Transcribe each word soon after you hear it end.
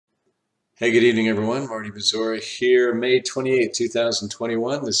Hey, good evening, everyone. Marty Mazzori here, May 28,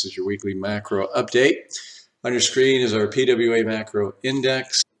 2021. This is your weekly macro update. On your screen is our PWA macro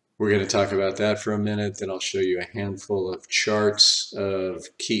index. We're going to talk about that for a minute. Then I'll show you a handful of charts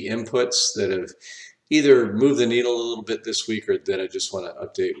of key inputs that have either moved the needle a little bit this week or that I just want to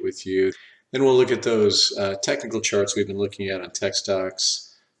update with you. Then we'll look at those technical charts we've been looking at on tech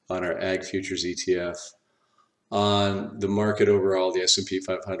stocks, on our ag futures ETF, on the market overall, the S&P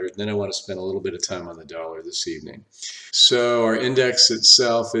 500. And then I want to spend a little bit of time on the dollar this evening. So our index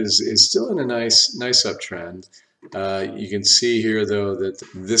itself is still in a nice uptrend. You can see here, though, that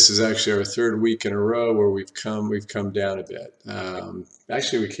this is actually our third week in a row where we've come down a bit.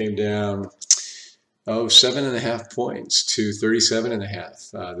 Actually, we came down 7.5 points to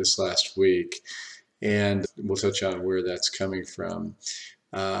 37.5 this last week, and we'll touch on where that's coming from.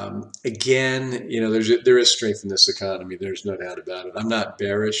 Again, there is strength in this economy. There's no doubt about it. I'm not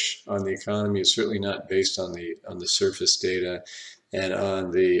bearish on the economy. It's certainly not based on the surface data and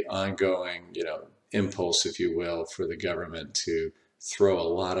on the ongoing, impulse, if you will, for the government to throw a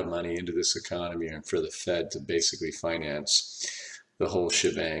lot of money into this economy and for the Fed to basically finance the whole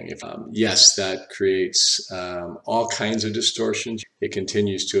shebang. Yes, that creates all kinds of distortions. It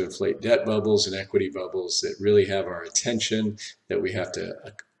continues to inflate debt bubbles and equity bubbles that really have our attention, that we have to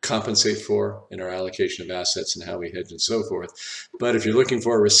compensate for in our allocation of assets and how we hedge and so forth. But if you're looking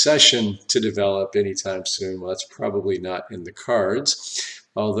for a recession to develop anytime soon, well, that's probably not in the cards.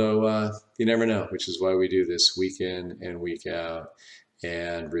 Although you never know, which is why we do this week in and week out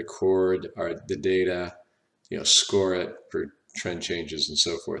and record the data, score it for trend changes and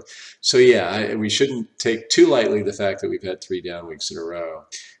so forth. So yeah, we shouldn't take too lightly the fact that we've had 3 down weeks in a row,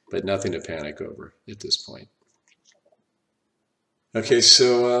 but nothing to panic over at this point. Okay,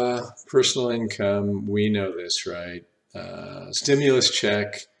 so personal income, we know this, right? Stimulus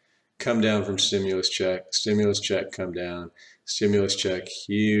check, come down from stimulus check, come down, stimulus check,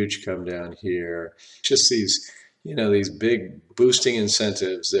 huge come down here. Just these, these big boosting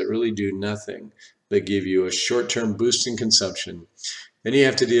incentives that really do nothing. They give you a short-term boost in consumption. Then you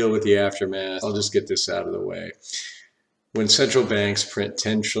have to deal with the aftermath. I'll just get this out of the way. When central banks print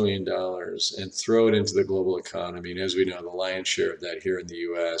 $10 trillion and throw it into the global economy, and as we know, the lion's share of that here in the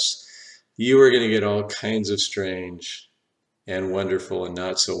US, you are going to get all kinds of strange and wonderful and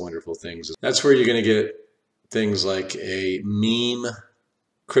not so wonderful things. That's where you're going to get things like a meme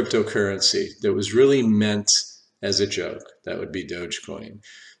cryptocurrency that was really meant as a joke. That would be Dogecoin.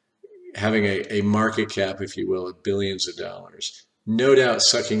 Having a market cap, if you will, of billions of dollars. No doubt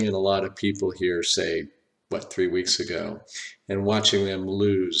sucking in a lot of people here, say, 3 weeks ago, and watching them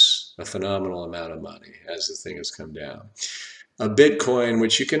lose a phenomenal amount of money as the thing has come down. A Bitcoin,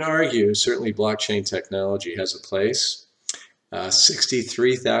 which you can argue, certainly blockchain technology has a place.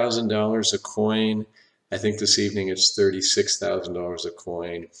 $63,000 a coin. I think this evening it's $36,000 a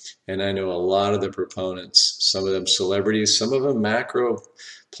coin. And I know a lot of the proponents, some of them celebrities, some of them macro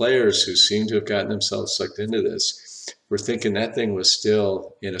players who seem to have gotten themselves sucked into this, were thinking that thing was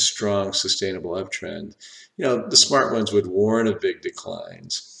still in a strong, sustainable uptrend. The smart ones would warn of big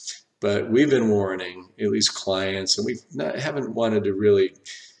declines, but we've been warning, at least clients, and we haven't wanted to really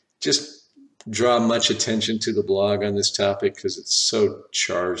just draw much attention to the blog on this topic because it's so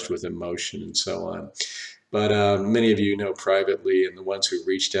charged with emotion and so on. But many of you know privately, and the ones who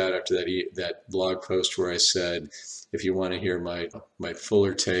reached out after that blog post where I said, if you want to hear my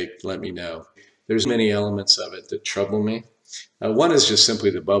fuller take, let me know. There's many elements of it that trouble me. One is just simply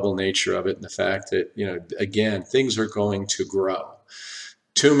the bubble nature of it and the fact that, again, things are going to grow.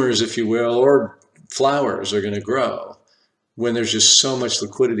 Tumors, if you will, or flowers are going to grow when there's just so much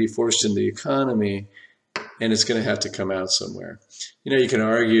liquidity forced in the economy, and it's going to have to come out somewhere. You can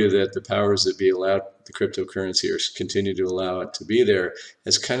argue that the powers that be allowed the cryptocurrency or continue to allow it to be there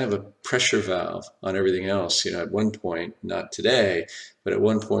as kind of a pressure valve on everything else. At one point, not today, but at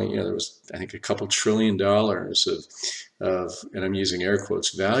one point, there was, I think, a couple $1 trillion of, and I'm using air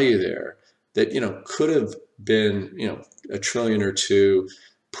quotes, value there that, could have been, $1 trillion or $2 trillion,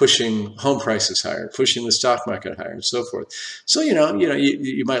 pushing home prices higher, pushing the stock market higher, and so forth. So,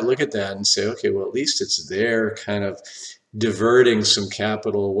 you might look at that and say, okay, well, at least it's there kind of diverting some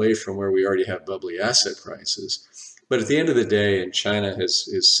capital away from where we already have bubbly asset prices. But at the end of the day, and China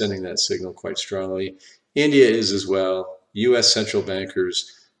is sending that signal quite strongly, India is as well. US central bankers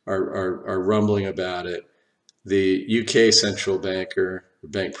are rumbling about it. The UK central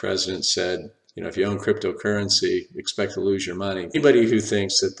bank president said, if you own cryptocurrency, expect to lose your money. Anybody who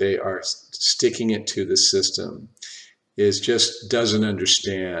thinks that they are sticking it to the system just doesn't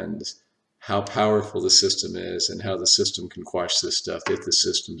understand how powerful the system is and how the system can quash this stuff if the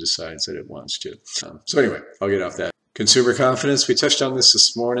system decides that it wants to. So anyway, I'll get off that. Consumer confidence, we touched on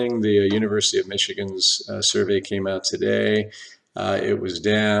this morning. The University of Michigan's survey came out today. It was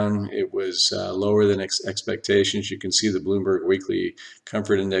down. It was lower than expectations. You can see the Bloomberg Weekly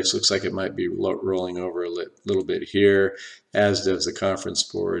Comfort Index looks like it might be rolling over a little bit here, as does the Conference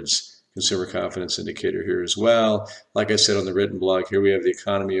Board's Consumer Confidence Indicator here as well. Like I said on the written blog, here we have the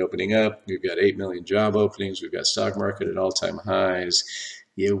economy opening up. We've got 8 million job openings. We've got stock market at all-time highs.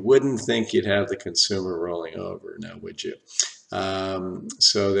 You wouldn't think you'd have the consumer rolling over now, would you?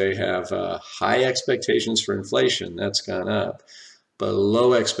 So they have high expectations for inflation. That's gone up. But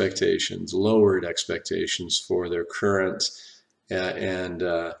low expectations, lowered expectations for their current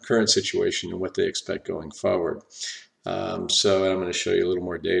current situation and what they expect going forward. So I'm going to show you a little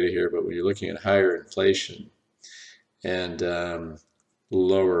more data here, but when you're looking at higher inflation and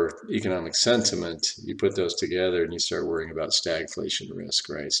lower economic sentiment, you put those together and you start worrying about stagflation risk,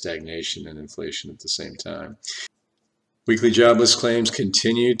 right? Stagnation and inflation at the same time. Weekly jobless claims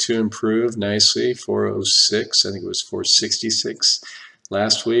continue to improve nicely, 406, I think it was 466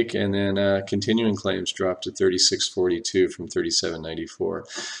 last week, and then continuing claims dropped to 3642 from 3794.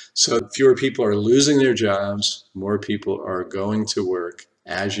 So fewer people are losing their jobs, more people are going to work,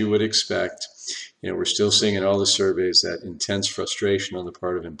 as you would expect. You know, we're still seeing in all the surveys that intense frustration on the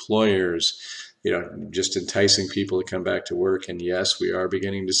part of employers, you know, just enticing people to come back to work. And yes, we are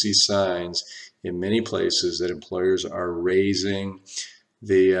beginning to see signs in many places that employers are raising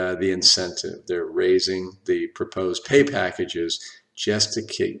the incentive. They're raising the proposed pay packages just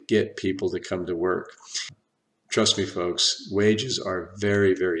to get people to come to work. Trust me, folks, wages are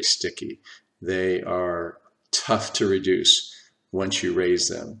very, very sticky. They are tough to reduce once you raise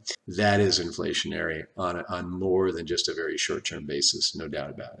them. That is inflationary on more than just a very short-term basis, no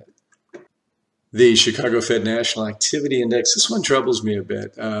doubt about it. The Chicago Fed National Activity Index, this one troubles me a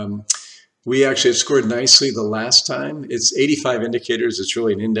bit. We actually had scored nicely the last time. It's 85 indicators. It's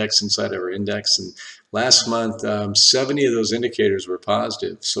really an index inside of our index. And last month, 70 of those indicators were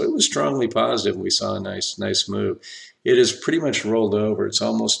positive. So it was strongly positive. We saw a nice move. It has pretty much rolled over. It's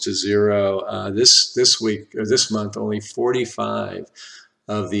almost to zero. This week or this month, only 45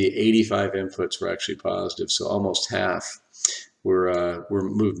 of the 85 inputs were actually positive. So almost half were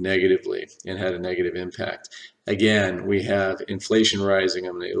moved negatively and had a negative impact. Again, we have inflation rising.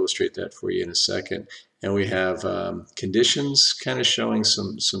 I'm going to illustrate that for you in a second. And we have conditions kind of showing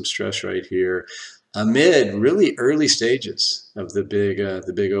some stress right here amid really early stages of the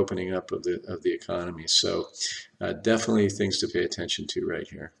big opening up of the economy. So definitely things to pay attention to right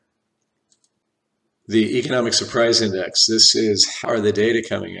here. The Economic Surprise Index. This is how are the data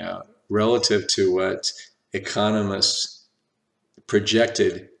coming out relative to what economists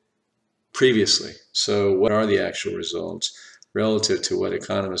projected previously. So what are the actual results relative to what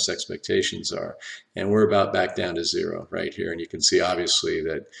economists' expectations are? And we're about back down to zero right here. And you can see obviously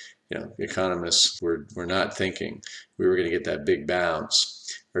that, you know, the economists were not thinking we were going to get that big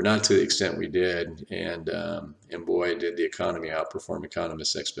bounce, or not to the extent we did. And boy, did the economy outperform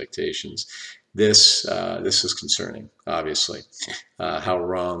economists' expectations. This is concerning, obviously, how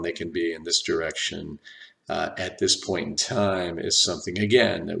wrong they can be in this direction. At this point in time is something,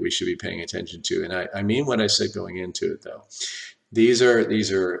 again, that we should be paying attention to. And I mean what I said going into it, though. These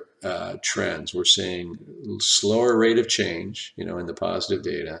are trends. We're seeing slower rate of change, you know, in the positive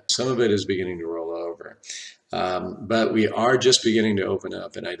data. Some of it is beginning to roll over. But we are just beginning to open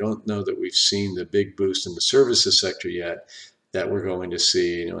up. And I don't know that we've seen the big boost in the services sector yet that we're going to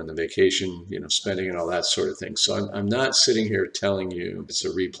see, you know, in the vacation, you know, spending and all that sort of thing. So I'm not sitting here telling you it's a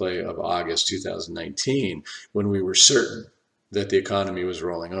replay of August 2019 when we were certain that the economy was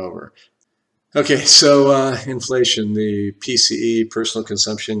rolling over. Okay, so inflation, the PCE, Personal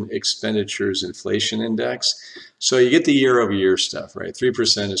Consumption Expenditures Inflation Index. So you get the year-over-year stuff, right?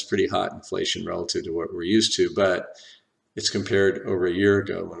 3% is pretty hot inflation relative to what we're used to, but it's compared over a year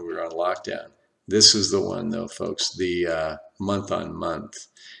ago when we were on lockdown. This is the one, though, folks. The month-on-month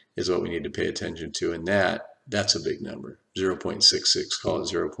is what we need to pay attention to, and that's a big number. 0.66, call it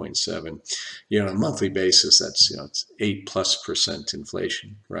 0.7. You know, on a monthly basis, that's, you know, it's 8+%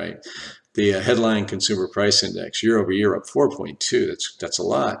 inflation, right? The headline Consumer Price Index, year over year, up 4.2. That's a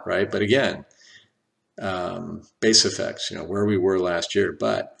lot, right? But again, base effects, you know, where we were last year,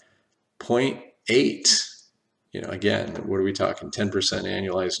 but 0.8. You know, again, what are we talking? 10%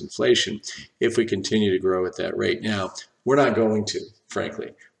 annualized inflation if we continue to grow at that rate. Now, we're not going to,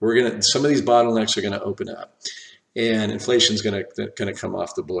 frankly. Some of these bottlenecks are going to open up. and inflation's going to come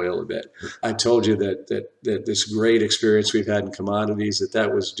off the boil a bit. I told you that this great experience we've had in commodities,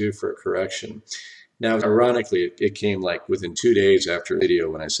 that was due for a correction. Now, ironically, it came like within 2 days after the video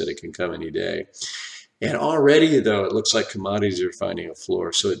when I said it can come any day. And already, though, it looks like commodities are finding a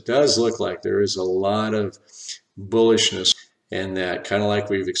floor. So it does look like there is a lot of bullishness, and that kind of like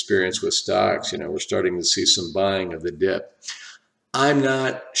we've experienced with stocks, we're starting to see some buying of the dip. I'm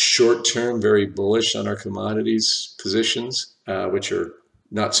not short-term very bullish on our commodities positions, which are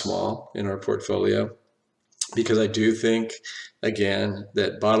not small in our portfolio, because I do think, again,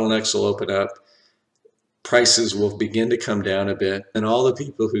 that bottlenecks will open up. Prices will begin to come down a bit. And all the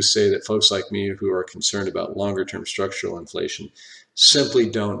people who say that folks like me who are concerned about longer term structural inflation simply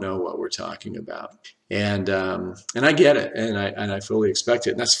don't know what we're talking about. And I get it, and I fully expect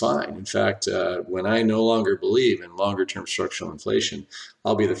it, and that's fine. In fact, when I no longer believe in longer term structural inflation,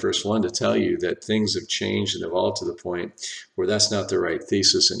 I'll be the first one to tell you that things have changed and evolved to the point where that's not the right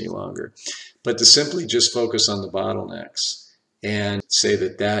thesis any longer. But to simply just focus on the bottlenecks and say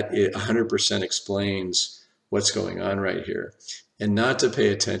that 100% explains what's going on right here, and not to pay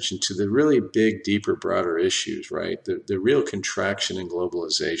attention to the really big, deeper, broader issues, right? The real contraction in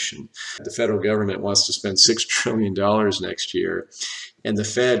globalization. The federal government wants to spend $6 trillion next year, and the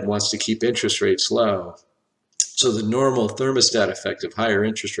Fed wants to keep interest rates low. So the normal thermostat effect of higher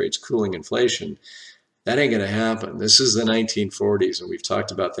interest rates cooling inflation, that ain't going to happen. This is the 1940s, and we've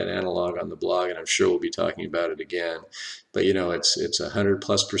talked about that analog on the blog, and I'm sure we'll be talking about it again. But it's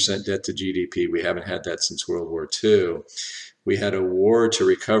 100+% debt to GDP. We haven't had that since World War II. We had a war to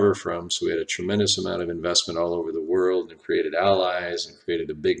recover from, so we had a tremendous amount of investment all over the world and created allies and created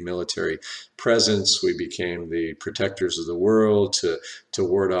a big military presence. We became the protectors of the world to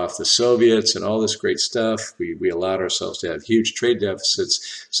ward off the Soviets and all this great stuff. We allowed ourselves to have huge trade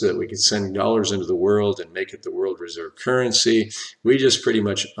deficits so that we could send dollars into the world and make it the world reserve currency. We just pretty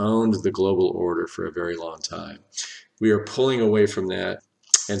much owned the global order for a very long time. We are pulling away from that.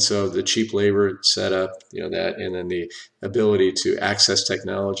 And so the cheap labor setup, that, and then the ability to access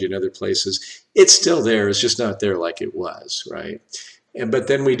technology in other places, it's still there. It's just not there like it was, right? But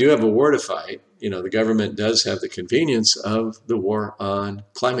then we do have a war to fight. The government does have the convenience of the war on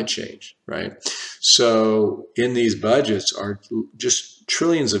climate change, right? So in these budgets are just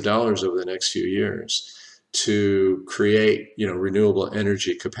trillions of dollars over the next few years to create, renewable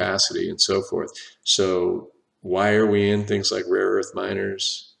energy capacity and so forth. So why are we in things like rare earth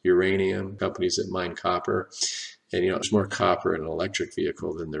miners, uranium, companies that mine copper? And, there's more copper in an electric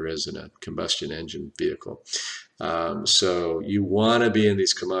vehicle than there is in a combustion engine vehicle. So you want to be in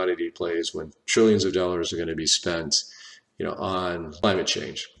these commodity plays when trillions of dollars are going to be spent, on climate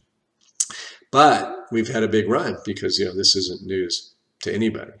change. But we've had a big run because, this isn't news to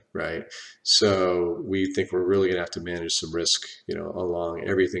anybody, right? So we think we're really going to have to manage some risk, along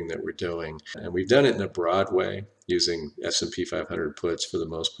everything that we're doing. And we've done it in a broad way using S&P 500 puts for the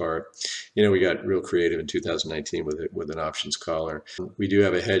most part. We got real creative in 2019 with an options collar. We do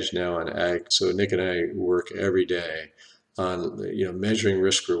have a hedge now on ag. So Nick and I work every day on, measuring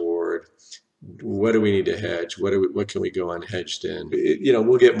risk reward. What do we need to hedge? What can we go unhedged in?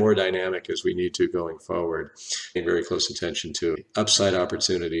 We'll get more dynamic as we need to going forward. Paying very close attention to upside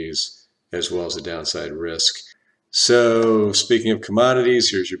opportunities as well as the downside risk. So speaking of commodities,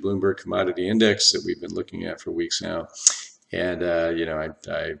 here's your Bloomberg Commodity Index that we've been looking at for weeks now. And,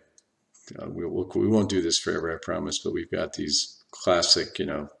 we won't do this forever, I promise, but we've got these classic,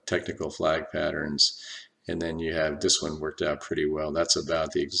 technical flag patterns. And then you have this one worked out pretty well. That's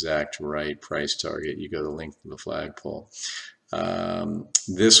about the exact right price target. You go the length of the flagpole.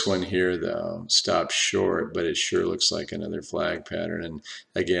 This one here, though, stopped short, but it sure looks like another flag pattern. And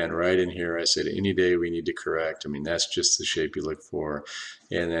again, right in here, I said any day we need to correct. I mean, that's just the shape you look for.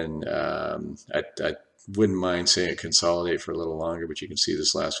 And then I wouldn't mind saying it consolidate for a little longer, but you can see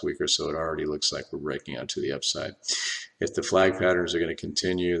this last week or so, it already looks like we're breaking out to the upside. If the flag patterns are going to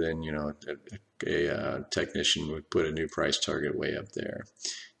continue, then, a technician would put a new price target way up there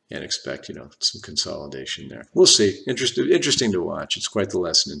and expect, some consolidation there. We'll see. Interesting to watch. It's quite the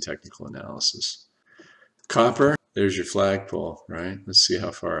lesson in technical analysis. Copper, there's your flagpole, right? Let's see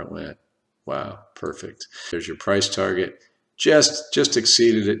how far it went. Wow, perfect. There's your price target. Just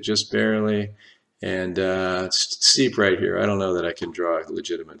exceeded it, just barely. And it's steep right here. I don't know that I can draw a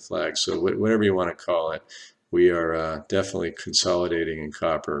legitimate flag. So whatever you want to call it, we are definitely consolidating in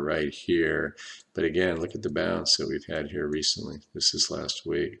copper right here. But again, look at the bounce that we've had here recently. This is last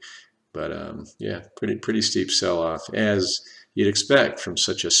week. But yeah, pretty steep sell-off, as you'd expect from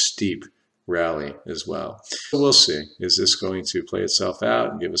such a steep rally as well. So we'll see. Is this going to play itself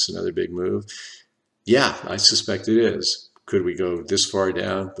out and give us another big move? Yeah, I suspect it is. Could we go this far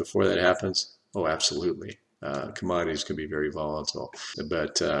down before that happens? Oh, absolutely. Commodities can be very volatile,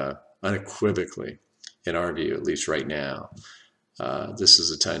 but unequivocally, in our view, at least right now, this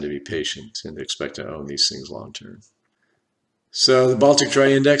is a time to be patient and expect to own these things long term. So the Baltic Dry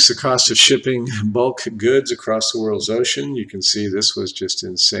Index, the cost of shipping bulk goods across the world's ocean, you can see this was just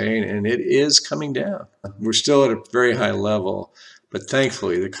insane, and it is coming down. We're still at a very high level, but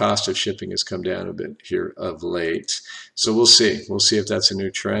thankfully the cost of shipping has come down a bit here of late. So we'll see. We'll see if that's a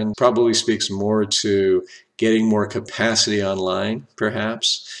new trend. Probably speaks more to getting more capacity online,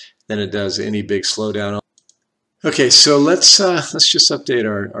 perhaps, than it does any big slowdown. Okay, so let's just update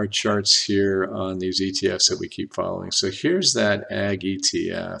our charts here on these ETFs that we keep following. So here's that Ag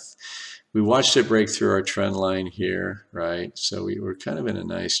ETF. We watched it break through our trend line here, right? So we were kind of in a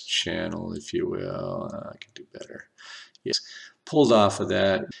nice channel, if you will. I could do better. Yes, pulled off of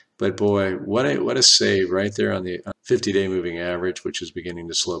that, but boy, what a save right there on the 50-day moving average, which is beginning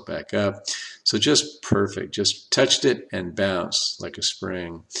to slope back up. So just perfect, just touched it and bounced like a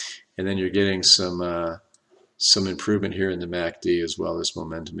spring, and then you're getting some improvement here in the MACD as well as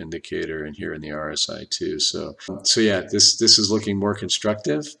momentum indicator, and here in the RSI too. So yeah, this is looking more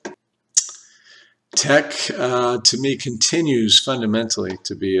constructive. Tech, to me, continues fundamentally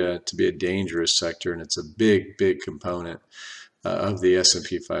to be a dangerous sector, and it's a big component of the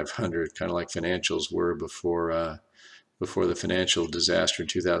S&P 500, kind of like financials were before the financial disaster in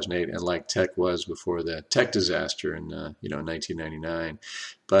 2008, and like tech was before the tech disaster in 1999.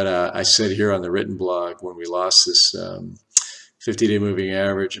 But I said here on the written blog, when we lost this 50-day moving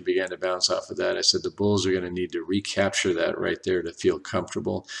average and began to bounce off of that, I said the bulls are going to need to recapture that right there to feel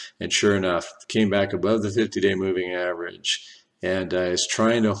comfortable. And sure enough, came back above the 50-day moving average and is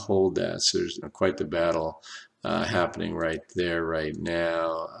trying to hold that. So there's quite the battle happening right there right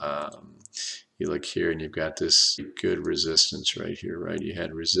now. You look here and you've got this good resistance right here, right? You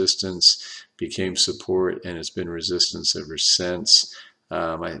had resistance, became support, and it's been resistance ever since.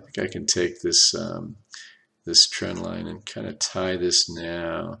 I think I can take this this trend line and kind of tie this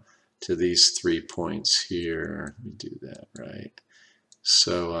now to these 3 points here. Let me do that, right?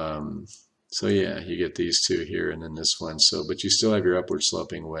 So so yeah, you get these two here and then this one. So, but you still have your upward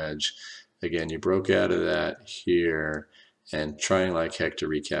sloping wedge. Again, you broke out of that here and trying like heck to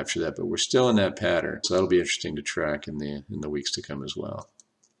recapture that, but we're still in that pattern. So that'll be interesting to track in the weeks to come as well.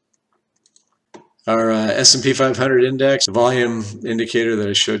 Our S&P 500 index, the volume indicator that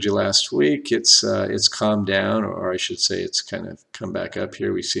I showed you last week, it's calmed down, or I should say it's kind of come back up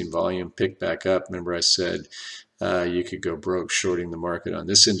here. We've seen volume pick back up. Remember I said you could go broke shorting the market on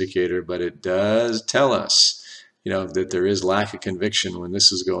this indicator, but it does tell us, that there is lack of conviction when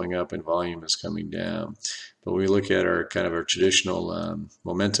this is going up and volume is coming down. But when we look at our kind of our traditional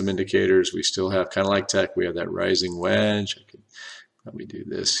momentum indicators, we still have, kind of like tech, we have that rising wedge. I could probably do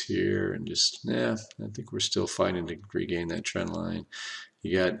this here and just, I think we're still fighting to regain that trend line.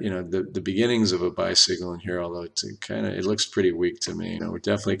 You got, the beginnings of a buy signal in here, although it looks pretty weak to me. We're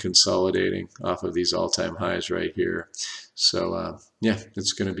definitely consolidating off of these all-time highs right here. So yeah,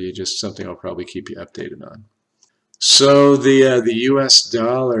 it's going to be just something I'll probably keep you updated on. So the US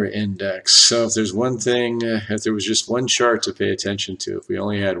dollar index. So if there's one thing, if there was just one chart to pay attention to, if we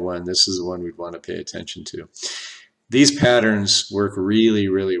only had one, this is the one we'd want to pay attention to. These patterns work really,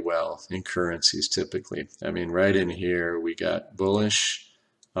 really well in currencies typically. I mean, right in here, we got bullish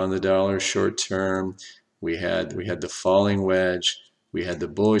on the dollar short term. We had the falling wedge. We had the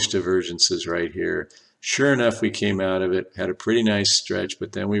bullish divergences right here. Sure enough, we came out of it, had a pretty nice stretch,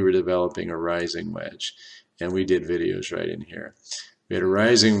 but then we were developing a rising wedge. And we did videos right in here. We had a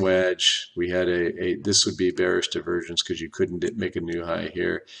rising wedge. We had this would be bearish divergence because you couldn't make a new high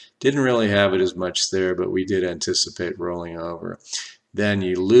here. Didn't really have it as much there, but we did anticipate rolling over. Then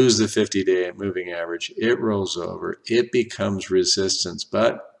you lose the 50-day moving average. It rolls over. It becomes resistance.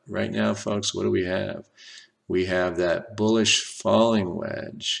 But right now, folks, what do we have? We have that bullish falling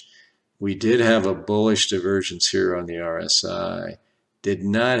wedge. We did have a bullish divergence here on the RSI. Did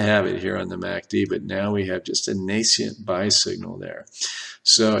not have it here on the MACD, but now we have just a nascent buy signal there.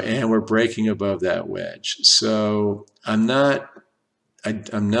 So, and we're breaking above that wedge. So I'm not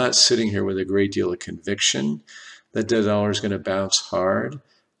sitting here with a great deal of conviction that the dollar is going to bounce hard.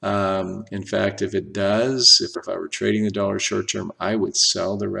 In fact, if it does, if I were trading the dollar short term, I would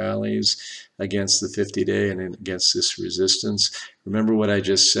sell the rallies against the 50-day and against this resistance. Remember what I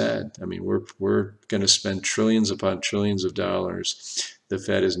just said. I mean, we're going to spend trillions upon trillions of dollars. The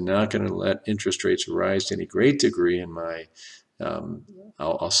Fed is not going to let interest rates rise to any great degree, in my,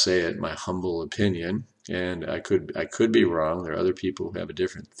 I'll say it, my humble opinion. And I could be wrong. There are other people who have a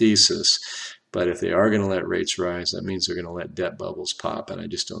different thesis. But if they are going to let rates rise, that means they're going to let debt bubbles pop, and I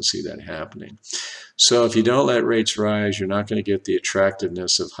just don't see that happening. So if you don't let rates rise, you're not going to get the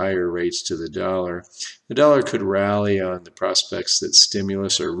attractiveness of higher rates to the dollar. The dollar could rally on the prospects that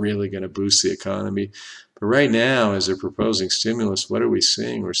stimulus are really going to boost the economy. But right now, as they're proposing stimulus, what are we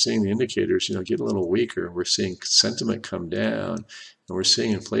seeing? We're seeing the indicators, get a little weaker. We're seeing sentiment come down, and we're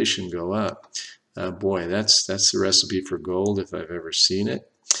seeing inflation go up. Boy, that's the recipe for gold if I've ever seen it.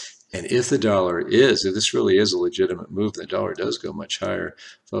 And if this really is a legitimate move, the dollar does go much higher,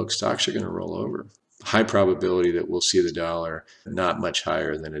 folks, stocks are going to roll over. High probability that we'll see the dollar not much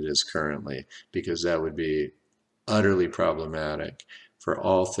higher than it is currently, because that would be utterly problematic for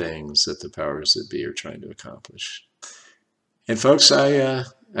all things that the powers that be are trying to accomplish. And folks, I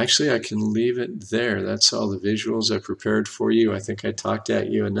can leave it there. That's all the visuals I prepared for you. I think I talked at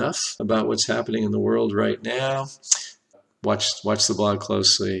you enough about what's happening in the world right now. Watch the blog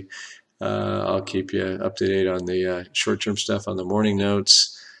closely. I'll keep you up to date on the short-term stuff on the morning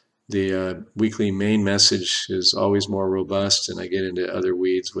notes. The weekly main message is always more robust, and I get into other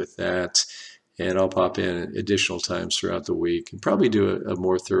weeds with that. And I'll pop in additional times throughout the week and probably do a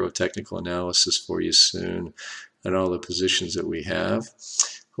more thorough technical analysis for you soon on all the positions that we have.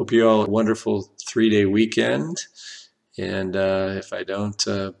 Hope you all have a wonderful 3-day weekend. And if I don't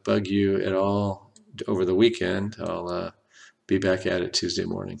bug you at all over the weekend, I'll be back at it Tuesday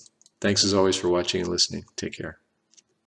morning. Thanks as always for watching and listening. Take care.